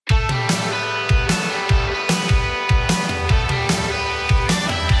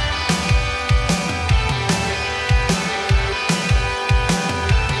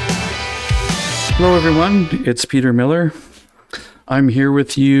Hello, everyone. It's Peter Miller. I'm here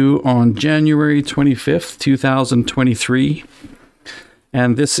with you on January 25th, 2023.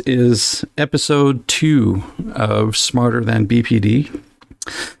 And this is episode 2 of Smarter Than BPD.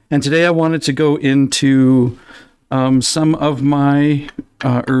 And today I wanted to go into some of my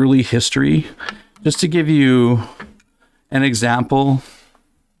early history, just to give you an example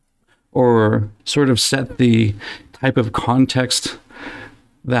or sort of set the type of context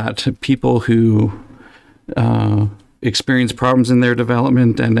that people who experience problems in their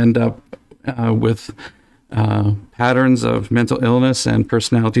development and end up with patterns of mental illness and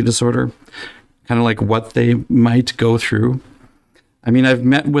personality disorder, kind of like what they might go through. I mean, I've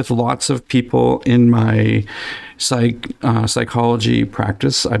met with lots of people in my psychology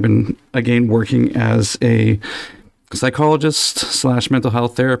practice. I've been, again, working as a psychologist / mental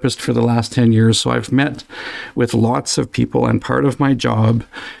health therapist for the last 10 years. So I've met with lots of people, and part of my job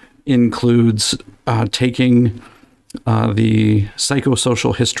includes taking the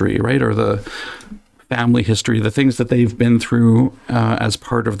psychosocial history, right? Or the family history, the things that they've been through as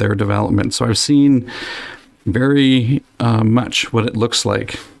part of their development. So I've seen very much what it looks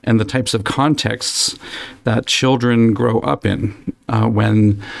like and the types of contexts that children grow up in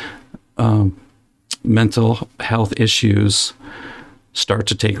when mental health issues start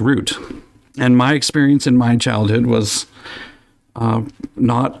to take root. And my experience in my childhood was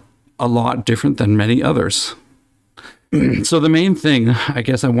not a lot different than many others. So the main thing I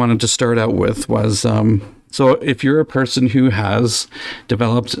guess I wanted to start out with was, so if you're a person who has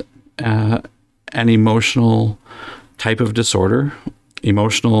developed an emotional type of disorder,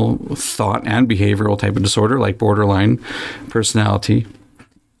 emotional thought and behavioral type of disorder, like borderline personality,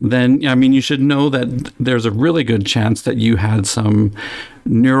 then, I mean, you should know that there's a really good chance that you had some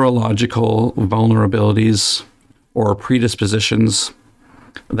neurological vulnerabilities or predispositions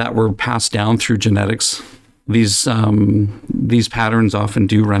that were passed down through genetics. These patterns often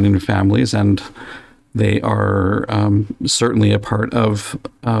do run in families, and they are certainly a part of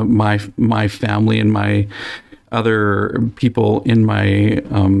my family and my other people in my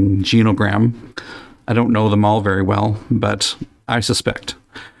genogram. I don't know them all very well, but I suspect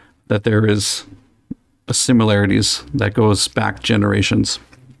that there is similarities that goes back generations.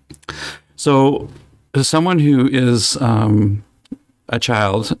 So as someone who is a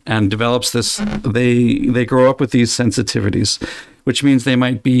child and develops this, they grow up with these sensitivities, which means they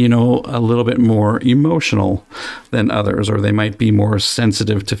might be, a little bit more emotional than others, or they might be more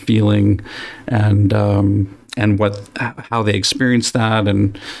sensitive to feeling and how they experience that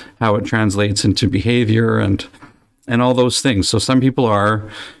and how it translates into behavior and all those things. So some people are,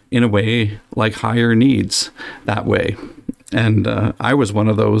 in a way, like higher needs that way. And I was one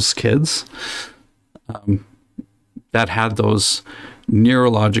of those kids that had those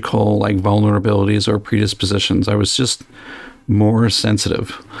neurological like vulnerabilities or predispositions. I was just more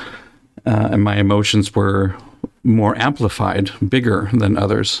sensitive, and my emotions were more amplified, bigger than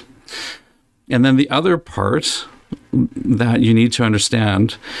others. And then the other part that you need to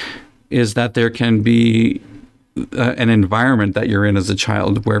understand is that there can be an environment that you're in as a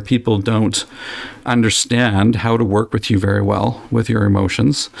child where people don't understand how to work with you very well with your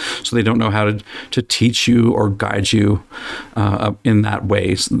emotions. So they don't know how to teach you or guide you in that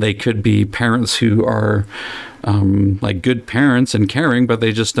way. So they could be parents who are like good parents and caring, but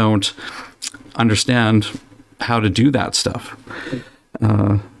they just don't understand how to do that stuff,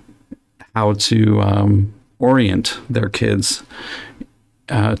 how to orient their kids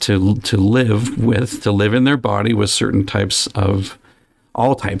to live in their body with certain types of,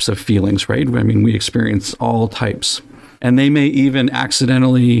 all types of feelings, right? I mean, we experience all types. And they may even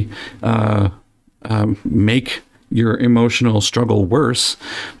accidentally make your emotional struggle worse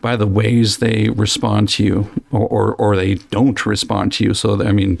by the ways they respond to you, or they don't respond to you. So,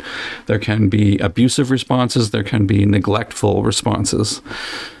 I mean, there can be abusive responses, there can be neglectful responses.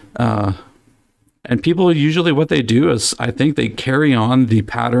 And people usually what they do is, I think they carry on the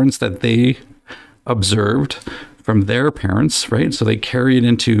patterns that they observed from their parents, right? So they carry it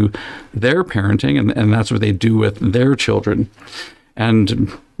into their parenting, and that's what they do with their children.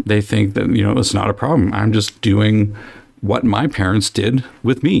 And they think that, it's not a problem. I'm just doing what my parents did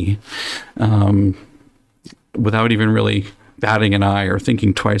with me, without even really batting an eye or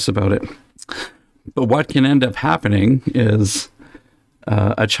thinking twice about it. But what can end up happening is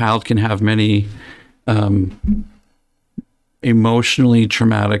a child can have many emotionally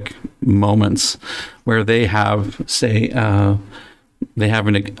traumatic moments where they have, say, they have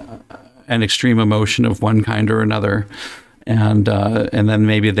an extreme emotion of one kind or another, and then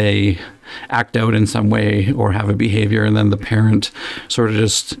maybe they act out in some way or have a behavior, and then the parent sort of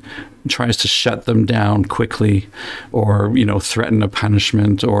just tries to shut them down quickly, or threaten a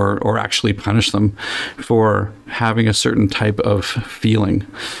punishment, or actually punish them for having a certain type of feeling.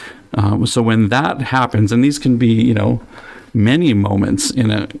 So when that happens, and these can be many moments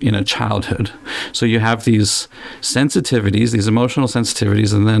in a childhood. So you have these sensitivities, these emotional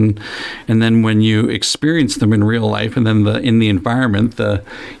sensitivities, and then when you experience them in real life, and then in the environment,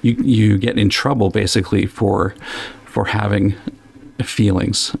 you get in trouble basically for having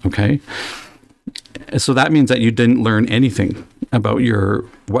feelings. Okay, so that means that you didn't learn anything about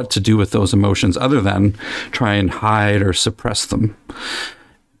what to do with those emotions other than try and hide or suppress them.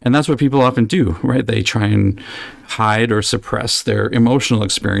 And that's what people often do, right? They try and hide or suppress their emotional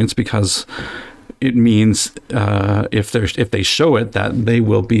experience because it means if they show it, that they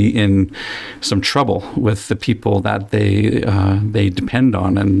will be in some trouble with the people that they depend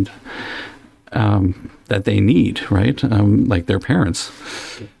on and that they need, right? Like their parents.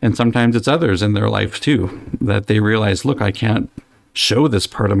 And sometimes it's others in their life too, that they realize, look, I can't show this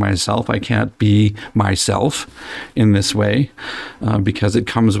part of myself. I can't be myself in this way because it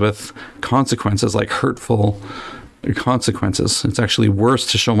comes with consequences, like hurtful consequences. It's actually worse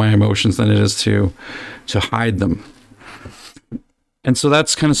to show my emotions than it is to hide them. And so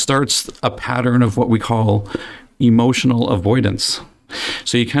that's kind of starts a pattern of what we call emotional avoidance.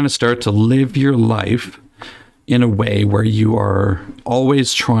 So you kind of start to live your life in a way where you are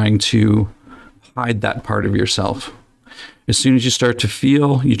always trying to hide that part of yourself. As soon as you start to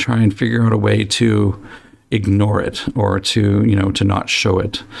feel, you try and figure out a way to ignore it or to not show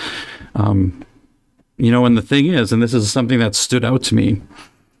it. And the thing is, and this is something that stood out to me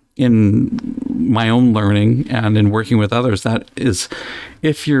in my own learning and in working with others, that is,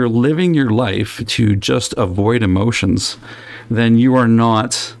 if you're living your life to just avoid emotions, then you are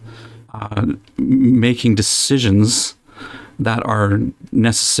not making decisions that are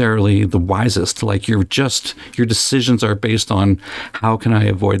necessarily the wisest. Like your decisions are based on how can I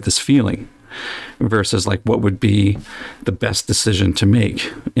avoid this feeling versus like what would be the best decision to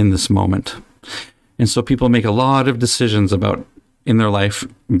make in this moment. And so people make a lot of decisions in their life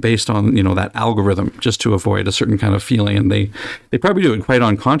based on, that algorithm just to avoid a certain kind of feeling. And they probably do it quite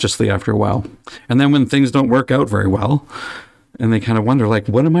unconsciously after a while. And then when things don't work out very well, and they kind of wonder, like,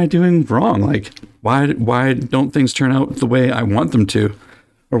 what am I doing wrong? Like, why don't things turn out the way I want them to?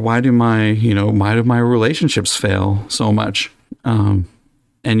 Or why do my relationships fail so much? And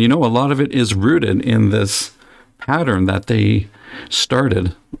a lot of it is rooted in this pattern that they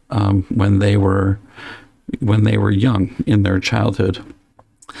started when they were young in their childhood,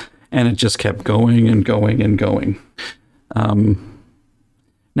 and it just kept going and going and going.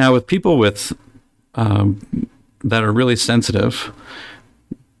 Now, with people with that are really sensitive,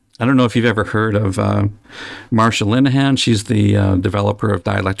 I don't know if you've ever heard of Marsha Linehan. She's the developer of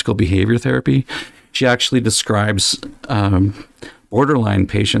dialectical behavior therapy. She actually describes borderline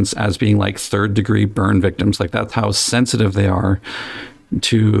patients as being like third-degree burn victims. Like, that's how sensitive they are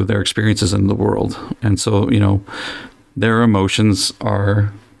to their experiences in the world. And so, their emotions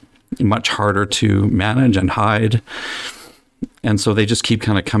are much harder to manage and hide. And so they just keep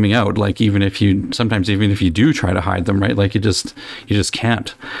kind of coming out, like even if you do try to hide them, right? Like you just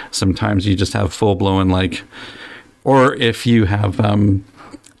can't. Sometimes you just have full blown or if you have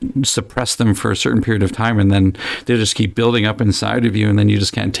suppress them for a certain period of time, and then they just keep building up inside of you, and then you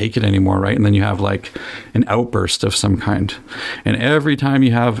just can't take it anymore, right? And then you have like an outburst of some kind. And every time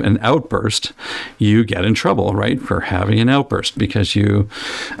you have an outburst, you get in trouble, right, for having an outburst, because you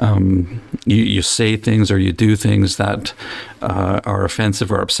say things or you do things that are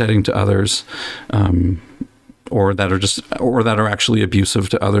offensive or upsetting to others, or that are actually abusive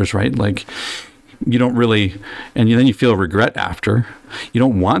to others, right? Like, you don't really, and then you feel regret after. You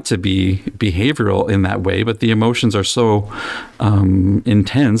don't want to be behavioral in that way, but the emotions are so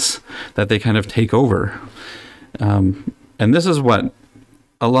intense that they kind of take over. And this is what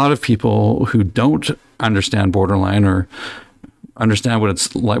a lot of people who don't understand borderline or understand what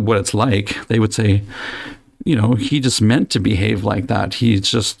it's like, they would say, he just meant to behave like that. He's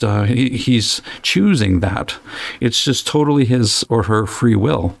just, he's choosing that. It's just totally his or her free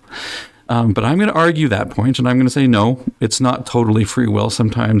will. But I'm going to argue that point, and I'm going to say, no, it's not totally free will.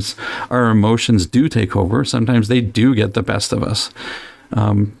 Sometimes our emotions do take over. Sometimes they do get the best of us.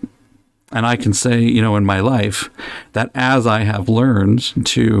 And I can say, in my life, that as I have learned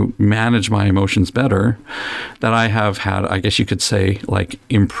to manage my emotions better, that I have had, I guess you could say, like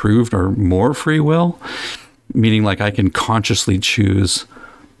improved or more free will, meaning like I can consciously choose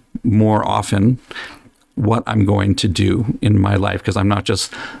more often what I'm going to do in my life, because I'm not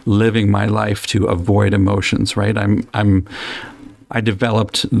just living my life to avoid emotions, right? I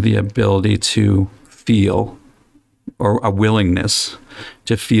developed the ability to feel, or a willingness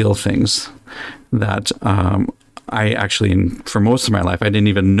to feel things that I actually, for most of my life, I didn't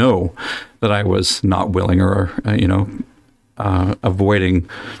even know that I was not willing, or avoiding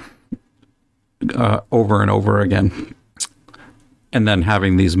over and over again. And then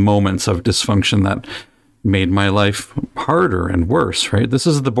having these moments of dysfunction that made my life harder and worse, right? This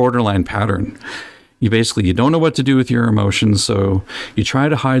is the borderline pattern. You don't know what to do with your emotions, so you try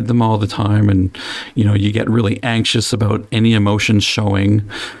to hide them all the time, and you get really anxious about any emotions showing,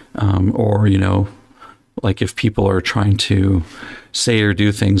 or like if people are trying to say or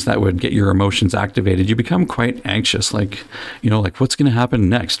do things that would get your emotions activated, you become quite anxious, like what's going to happen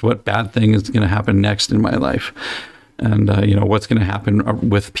next? What bad thing is going to happen next in my life? And what's going to happen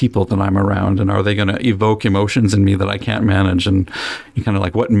with people that I'm around, and are they going to evoke emotions in me that I can't manage? And you kind of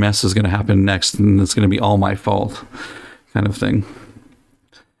like, what mess is going to happen next, and it's going to be all my fault, kind of thing.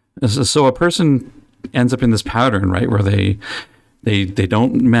 So a person ends up in this pattern, right, where they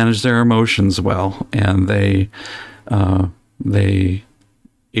don't manage their emotions well, and they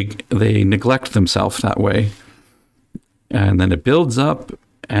neglect themselves that way, and then it builds up,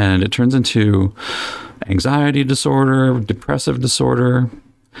 and it turns into anxiety disorder, depressive disorder,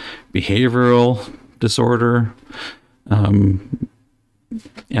 behavioral disorder, and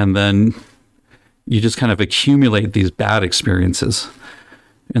then you just kind of accumulate these bad experiences,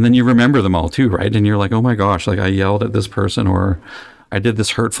 and then you remember them all too, right? And you're like, oh my gosh, like I yelled at this person, or I did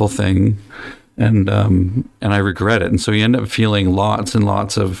this hurtful thing, and I regret it. And so you end up feeling lots and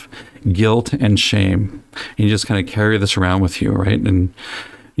lots of guilt and shame, and you just kind of carry this around with you, right? And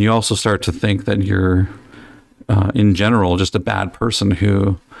you also start to think that you're, in general, just a bad person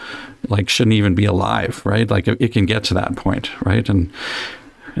who, like, shouldn't even be alive, right? Like, it can get to that point, right? And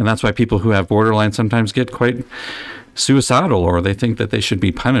that's why people who have borderline sometimes get quite suicidal, or they think that they should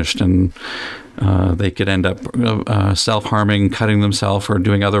be punished, and they could end up self-harming, cutting themselves, or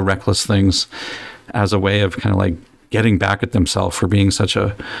doing other reckless things as a way of kind of like getting back at themselves for being such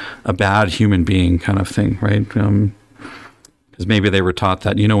a bad human being, kind of thing, right? Because maybe they were taught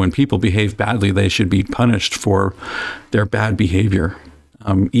that, when people behave badly, they should be punished for their bad behavior,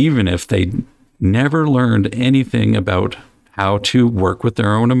 even if they never learned anything about how to work with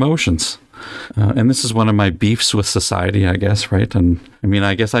their own emotions. And this is one of my beefs with society, I guess, right? And I mean,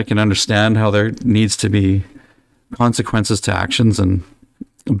 I guess I can understand how there needs to be consequences to actions,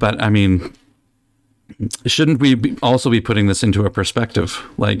 but I mean, shouldn't we also be putting this into a perspective?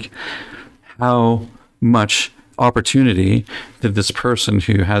 Like, how much opportunity did this person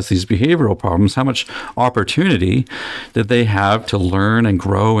who has these behavioral problems, how much opportunity did they have to learn and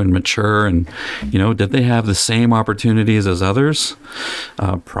grow and mature? And, did they have the same opportunities as others?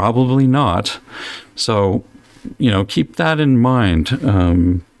 Probably not. So, keep that in mind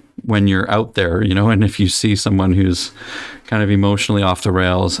when you're out there, and if you see someone who's kind of emotionally off the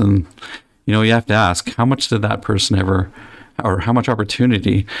rails, and, you have to ask, how much did that person ever, or how much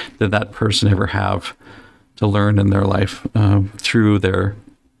opportunity did that person ever have to learn in their life through their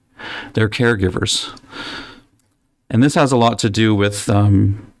caregivers? And this has a lot to do with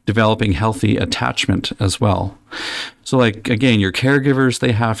developing healthy attachment as well. So, like, again, your caregivers,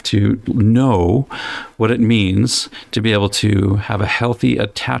 they have to know what it means to be able to have a healthy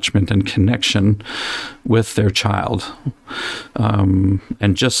attachment and connection with their child.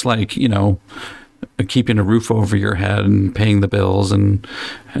 And just like, keeping a roof over your head and paying the bills and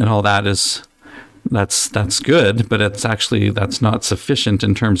all that is, that's good, but that's not sufficient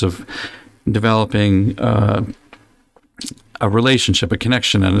in terms of developing a relationship, a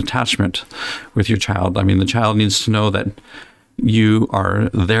connection, an attachment with your child. I mean, the child needs to know that you are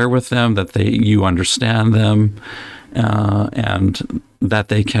there with them, that you understand them, and that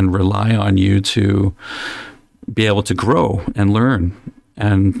they can rely on you to be able to grow and learn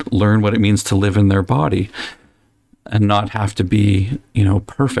what it means to live in their body, and not have to be,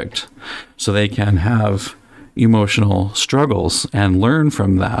 perfect. So they can have emotional struggles and learn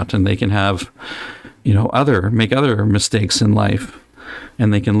from that, and they can have, make other mistakes in life,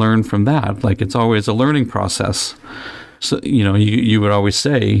 and they can learn from that. Like, it's always a learning process. So, you would always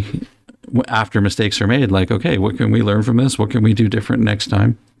say, after mistakes are made, like, okay, what can we learn from this? What can we do different next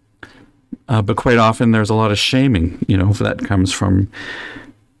time? But quite often there's a lot of shaming, that comes from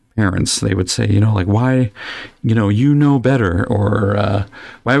parents. They would say, like, why, you know better, or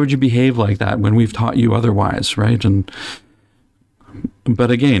why would you behave like that when we've taught you otherwise, right? But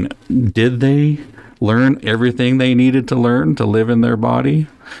again, did they learn everything they needed to learn to live in their body?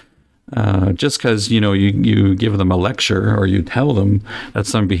 Just because, you give them a lecture or you tell them that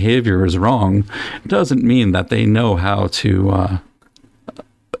some behavior is wrong doesn't mean that they know how to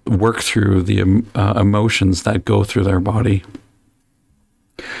work through the emotions that go through their body.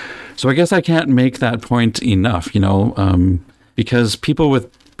 So I guess I can't make that point enough, because people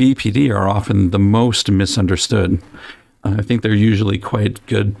with BPD are often the most misunderstood. I think they're usually quite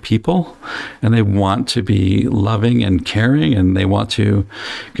good people, and they want to be loving and caring, and they want to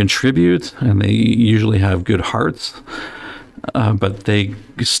contribute, and they usually have good hearts. But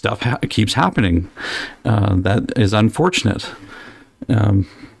stuff keeps happening that is unfortunate,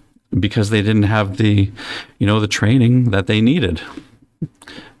 because they didn't have the training that they needed.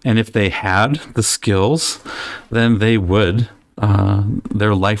 And if they had the skills, then they would.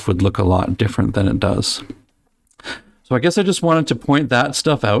 Their life would look a lot different than it does. So I guess I just wanted to point that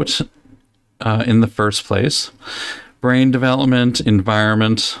stuff out in the first place. Brain development,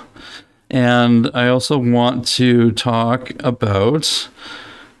 environment, and I also want to talk about,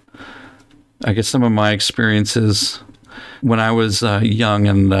 I guess, some of my experiences when I was young,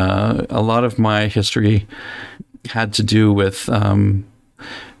 and a lot of my history had to do with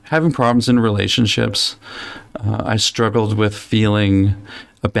having problems in relationships. I struggled with feeling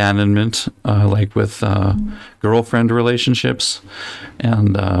abandonment, like with girlfriend relationships.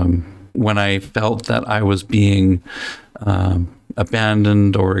 And when I felt that I was being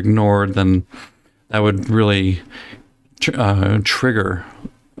abandoned or ignored, then that would really trigger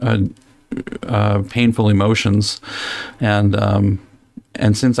painful emotions. And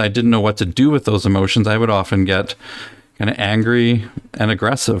since I didn't know what to do with those emotions, I would often get kind of angry and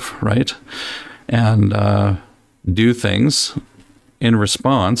aggressive, right? And do things in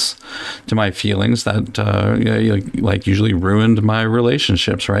response to my feelings that like usually ruined my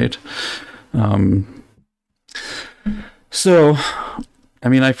relationships, right? So, I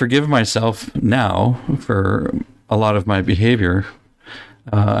mean, I forgive myself now for a lot of my behavior.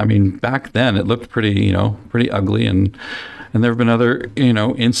 I mean, back then it looked pretty ugly, and there have been other,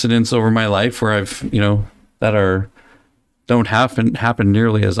 incidents over my life where I've, that don't happen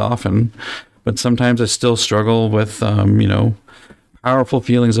nearly as often, but sometimes I still struggle with, powerful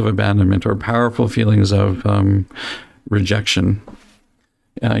feelings of abandonment or powerful feelings of rejection,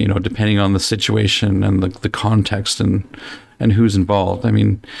 depending on the situation and the context and who's involved. I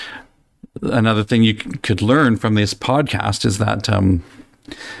mean, another thing you could learn from this podcast is that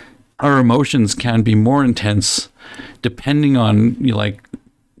our emotions can be more intense depending on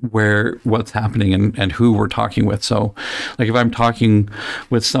what's happening and who we're talking with. So like if I'm talking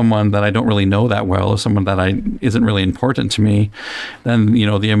with someone that I don't really know that well, or someone that isn't really important to me, then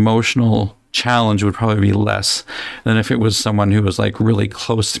the emotional challenge would probably be less than if it was someone who was like really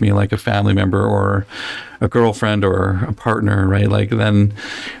close to me, like a family member or a girlfriend or a partner, right? Like then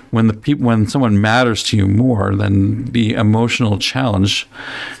when someone matters to you more, then the emotional challenge,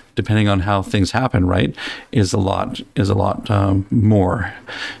 depending on how things happen, right, is a lot more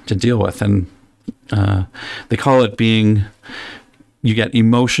to deal with. And they call it you get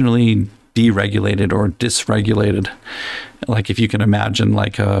emotionally deregulated or dysregulated. Like if you can imagine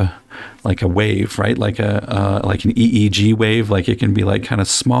like a wave, right? Like an EEG wave, like it can be like kind of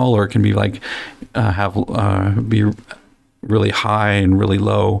small, or it can be like be really high and really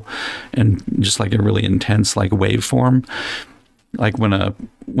low, and just like a really intense like waveform. Like when a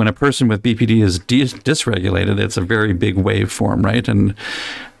person with BPD is dysregulated, it's a very big waveform, right? And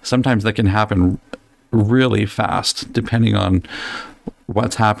sometimes that can happen really fast, depending on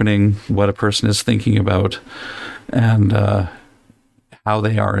what's happening, what a person is thinking about, and how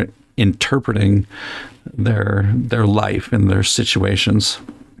they are interpreting their life and their situations.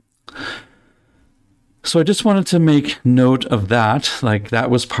 So I just wanted to make note of that. Like that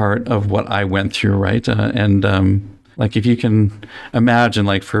was part of what I went through, right? Like if you can imagine,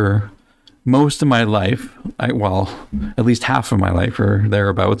 like for most of my life, at least half of my life or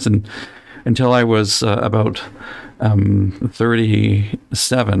thereabouts, and until I was about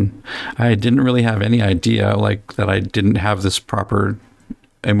 37, I didn't really have any idea like that I didn't have this proper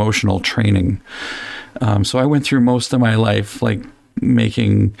emotional training. So I went through most of my life like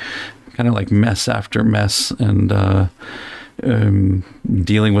making kind of like mess after mess, and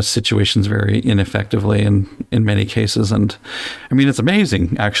dealing with situations very ineffectively in many cases. And I mean, it's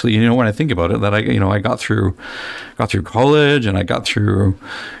amazing actually, when I think about it, that I got through college and I got through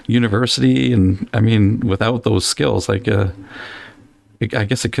university. And I mean, without those skills, like, I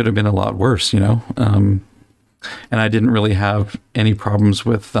guess it could have been a lot worse, and I didn't really have any problems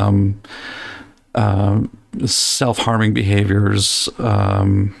with, self-harming behaviors,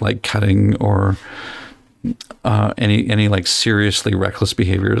 like cutting or any like seriously reckless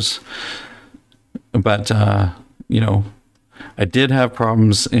behaviors. But, I did have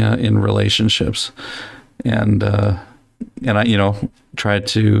problems in relationships, and I, tried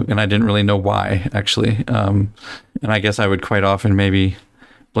to, and I didn't really know why, actually. And I guess I would quite often maybe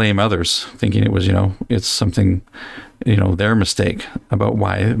blame others, thinking it was, it's something, their mistake about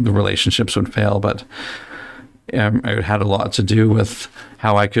why the relationships would fail. But it had a lot to do with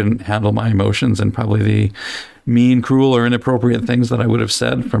how I couldn't handle my emotions, and probably the mean, cruel, or inappropriate things that I would have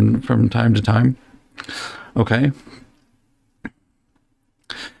said from time to time. Okay.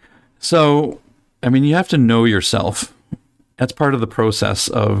 So, you have to know yourself. That's part of the process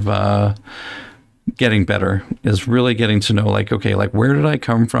of getting better, is really getting to know, where did I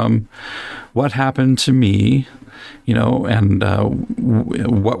come from? What happened to me? And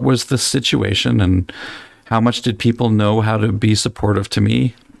what was the situation? And how much did people know how to be supportive to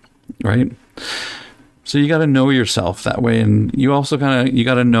me? Right? So you got to know yourself that way. And you also you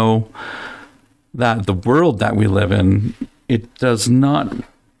got to know that the world that we live in, it does not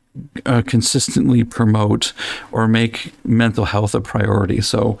consistently promote or make mental health a priority.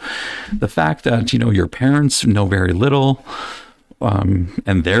 So the fact that, your parents know very little,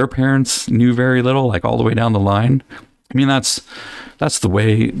 and their parents knew very little, like all the way down the line. That's the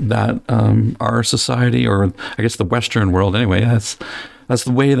way that our society, or I guess the Western world anyway, that's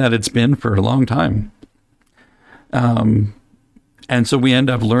the way that it's been for a long time. And so we end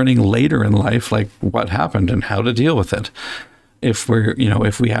up learning later in life, like what happened and how to deal with it, if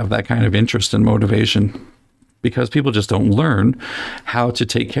we have that kind of interest and motivation, because people just don't learn how to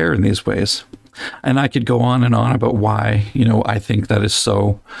take care in these ways. And I could go on and on about why, I think that is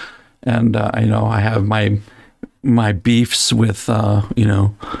so. And, I have my beefs with,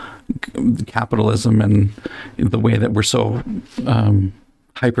 capitalism and the way that we're so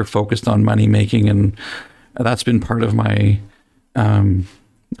hyper focused on money making. And that's been part of my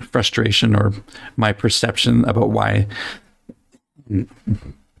frustration, or my perception about why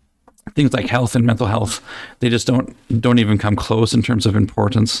things like health and mental health, they just don't even come close in terms of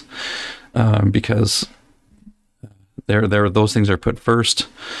importance, because those things are put first.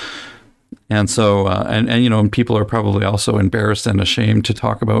 And so, and people are probably also embarrassed and ashamed to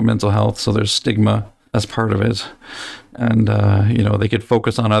talk about mental health. So there's stigma as part of it. And, they could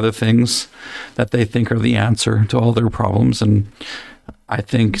focus on other things that they think are the answer to all their problems. And I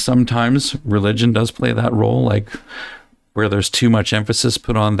think sometimes religion does play that role, like where there's too much emphasis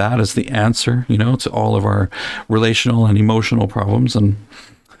put on that as the answer, to all of our relational and emotional problems. And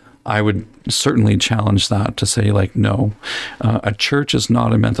I would certainly challenge that to say, no, a church is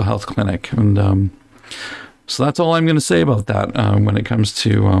not a mental health clinic. And so that's all I'm going to say about that when it comes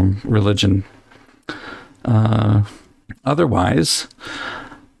to religion. Otherwise,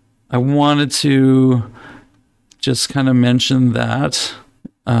 I wanted to just kind of mention that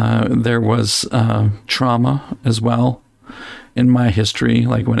there was trauma as well in my history,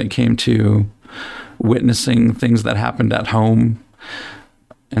 like when it came to witnessing things that happened at home.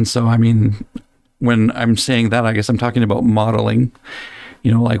 And so, when I'm saying that, I guess I'm talking about modeling,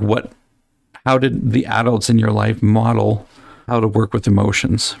 how did the adults in your life model how to work with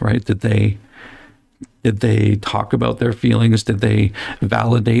emotions, right? Did they talk about their feelings? Did they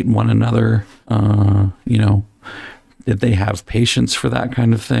validate one another? Did they have patience for that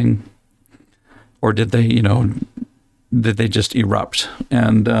kind of thing? Or did they just erupt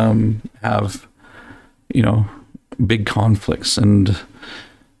and have, big conflicts and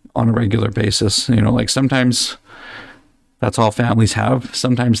on a regular basis? Sometimes that's all families have.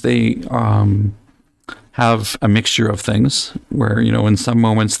 Sometimes they have a mixture of things where, in some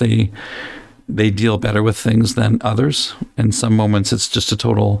moments they deal better with things than others. In some moments it's just a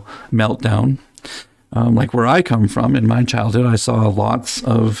total meltdown. Like where I come from in my childhood, I saw lots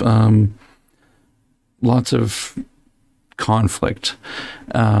of conflict,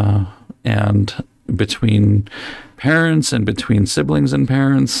 and between parents and between siblings and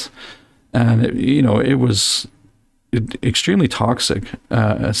parents. And it was extremely toxic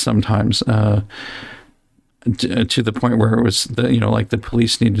sometimes, to the point where it was the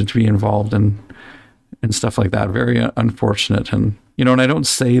police needed to be involved and stuff like that. Very unfortunate. And and I don't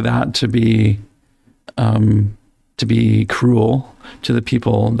say that to be cruel to the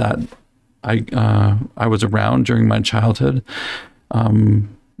people that I was around during my childhood.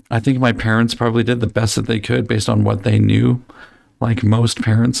 I think my parents probably did the best that they could based on what they knew, like most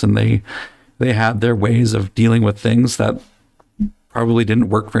parents, and they had their ways of dealing with things that probably didn't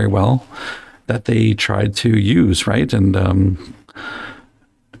work very well, that they tried to use, right? And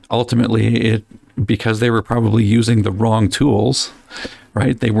ultimately, because they were probably using the wrong tools,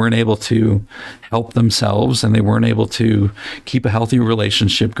 right? They weren't able to help themselves, and they weren't able to keep a healthy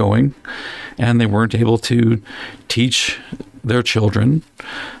relationship going, and they weren't able to teach their children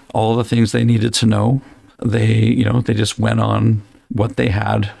all the things they needed to know. They just went on what they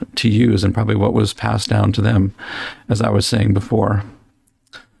had to use and probably what was passed down to them, as I was saying before.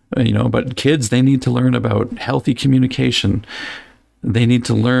 But kids, they need to learn about healthy communication. They need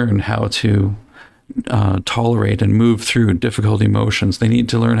to learn how to tolerate and move through difficult emotions. They need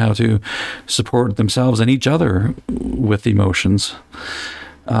to learn how to support themselves and each other with emotions,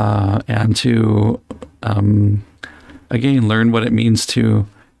 and to, again, learn what it means to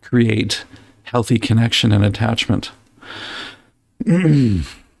create healthy connection and attachment.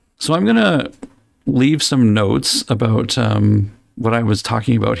 So I'm going to leave some notes about what I was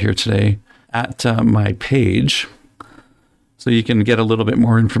talking about here today at my page, so you can get a little bit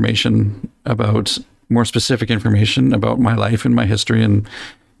more more specific information about my life and my history, and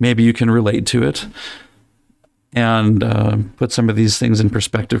maybe you can relate to it and put some of these things in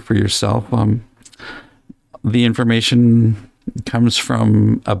perspective for yourself. The information comes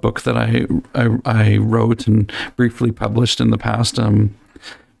from a book that I wrote and briefly published in the past,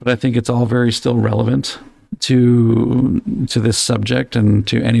 but I think it's all very still relevant to this subject and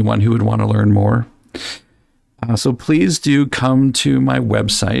to anyone who would want to learn more. So please do come to my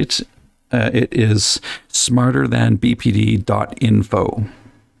website. It is smarterthanbpd.info.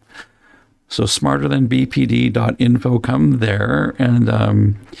 So smarterthanbpd.info, come there,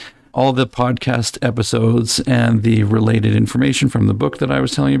 and all the podcast episodes and the related information from the book that I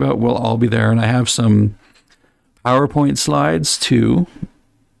was telling you about will all be there. And I have some PowerPoint slides too,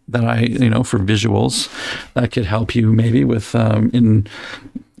 that for visuals, that could help you maybe with in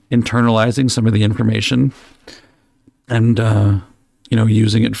internalizing some of the information, and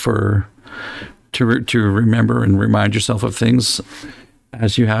using it to remember and remind yourself of things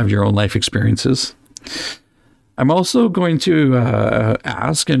as you have your own life experiences. I'm also going to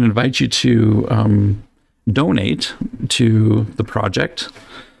ask and invite you to donate to the project.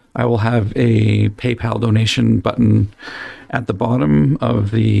 I will have a PayPal donation button at the bottom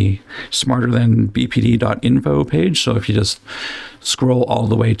of the smarterthanbpd.info page. So if you just scroll all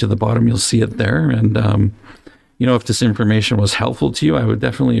the way to the bottom, you'll see it there. And, if this information was helpful to you, I would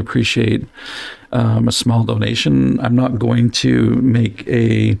definitely appreciate a small donation. I'm not going to make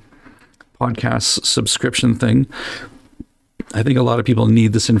a podcast subscription thing. I think a lot of people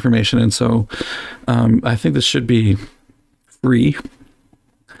need this information. And so I think this should be free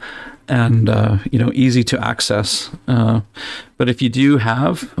and, easy to access. But if you do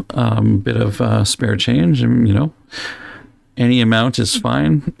have a bit of spare change, and, any amount is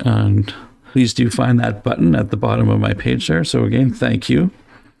fine. And please do find that button at the bottom of my page there. So again, thank you.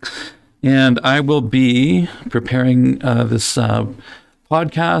 And I will be preparing this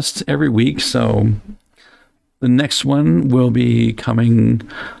podcast every week. So the next one will be coming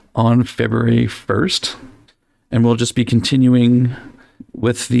on February 1st. And we'll just be continuing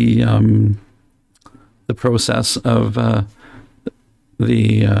with the process of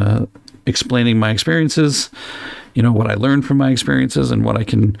explaining my experiences, what I learned from my experiences, and what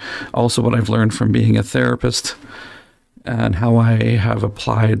I've learned from being a therapist, and how I have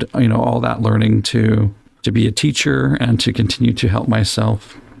applied, all that learning to be a teacher and to continue to help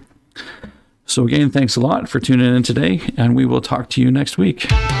myself. So again, thanks a lot for tuning in today, and we will talk to you next week.